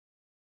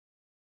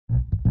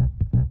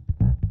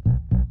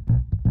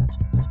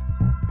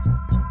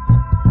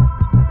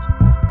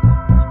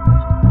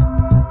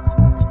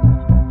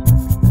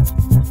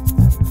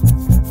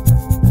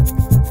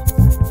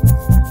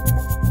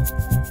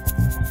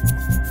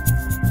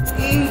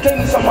he gave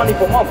me some money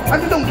for mum.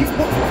 And you don't give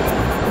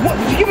what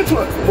did you give it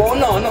to her? Well,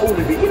 no, not all of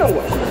it. You know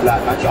what she's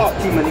like, man. She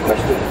asked too many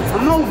questions.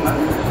 I know, man.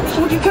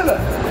 So what'd you tell her?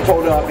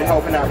 Told her I've been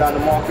helping out down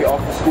the market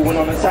after school and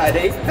on a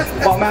Saturday.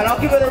 But man, I'll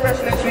give her the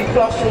rest next week.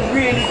 Plus, she was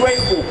really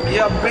grateful.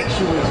 Yeah, I bet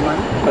she was,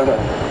 man.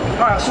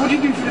 Alright, so what do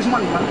you do for this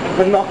money, man?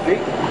 For nothing.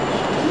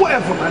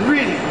 Whatever, man,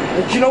 really.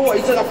 And do you know what?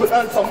 He said I could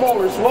earn some more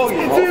as well,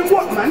 you know. Doing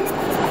what, man?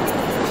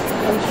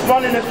 I'm just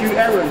running a few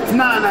errands.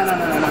 Nah.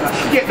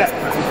 Forget that,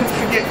 man.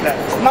 Forget that.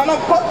 Man,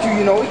 I've got to,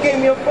 you know. He gave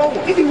me a phone.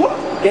 He did what?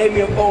 Gave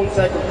me a phone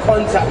so he could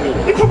contact me.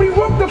 He probably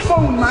robbed the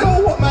phone, man.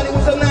 So what, man? It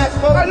was a nice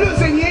phone. Hey, look,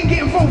 saying he ain't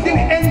getting involved, didn't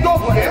it? End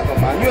off, yeah?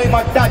 Whatever, man. You ain't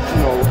my dad, you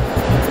know.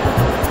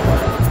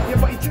 Yeah,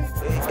 but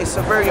it's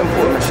a very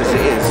important message,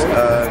 it is.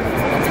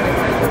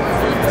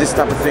 This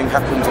type of thing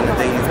happens on a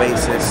daily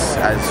basis,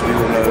 as we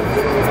all know.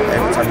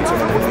 Every time you turn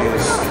on the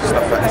news,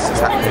 stuff like this is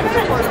happening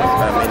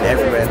in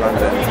everywhere in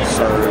London.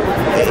 So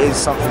it is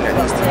something that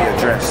needs to be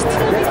addressed,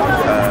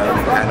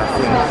 and I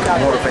think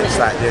more events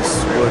like this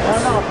would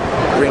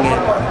bring in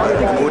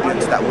an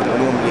audience that wouldn't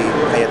normally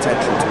pay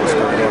attention to what's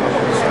going on.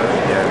 So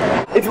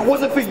yeah. If it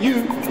wasn't for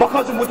you, my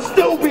cousin would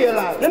still be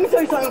alive. Let me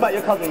tell you something about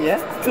your cousin, yeah?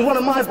 He was one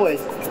of my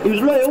boys. He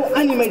was loyal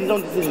and he made his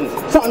own decisions.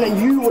 Something that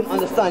you wouldn't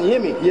understand, you hear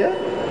me? Yeah?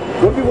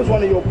 If he was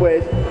one of your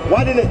boys,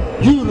 why didn't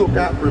you look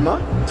out for him, huh?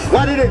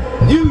 Why didn't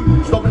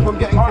you stop him from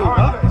getting killed,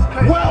 huh?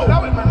 Well,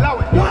 allow it, man, allow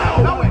it.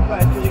 Wow! Allow it,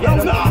 man.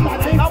 No,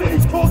 man,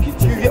 nobody's talking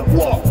to you yet.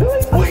 What?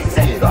 What are you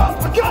saying, huh?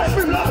 Get off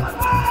him, lad!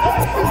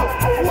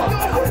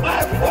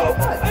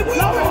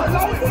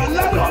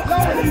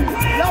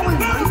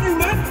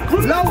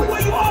 Allow it,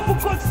 where you are, for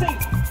God's sake.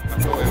 I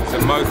thought it was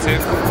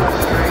emotive, I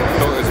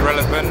thought it was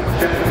relevant, I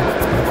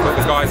thought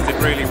the guys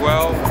did really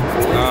well.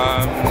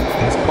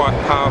 It's quite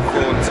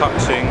powerful and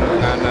touching,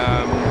 and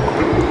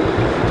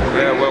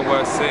yeah, well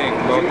worth seeing.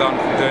 Well done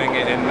for doing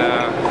it in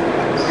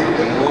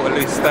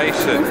Waterloo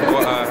Station.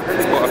 What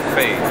a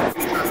feat.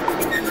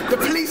 The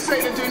police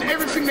say they're doing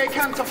everything they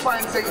can to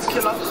find Zane's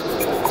killer.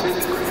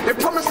 They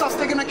promised us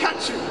they're gonna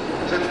catch him.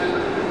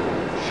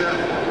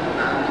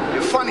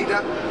 Funny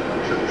that.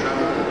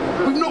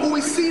 We've not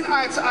always seen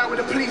eye to eye with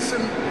the police,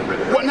 and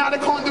what now they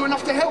can't do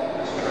enough to help.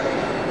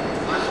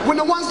 When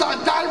the ones that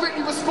are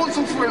directly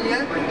responsible for him,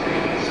 yeah?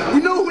 We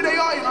know who they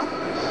are, you know?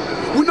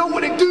 We know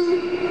what they do,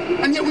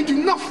 and yet we do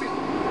nothing.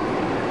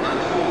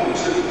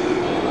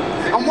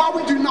 And while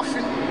we do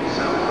nothing,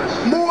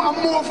 more and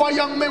more of our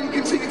young men will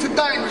continue to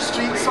die in the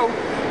streets, so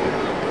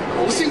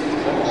you see,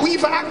 we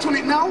either act on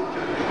it now,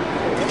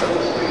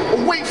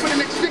 or wait for the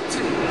next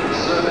victim.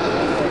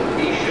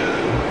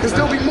 Because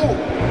there'll be more.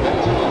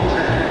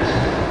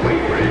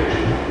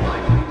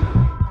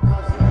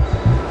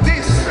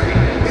 This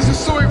is the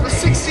story of a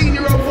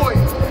 16-year-old boy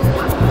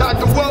that had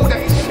the world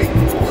at his feet.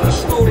 It's the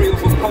story of a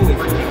poet,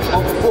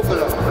 of a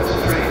footballer.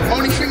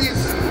 Only thing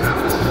is,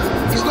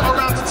 he's not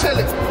around to tell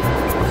it.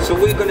 So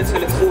we're going to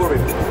tell it for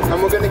him.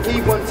 And we're going to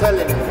keep on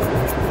telling him.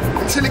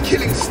 Until the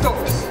killing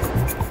stops.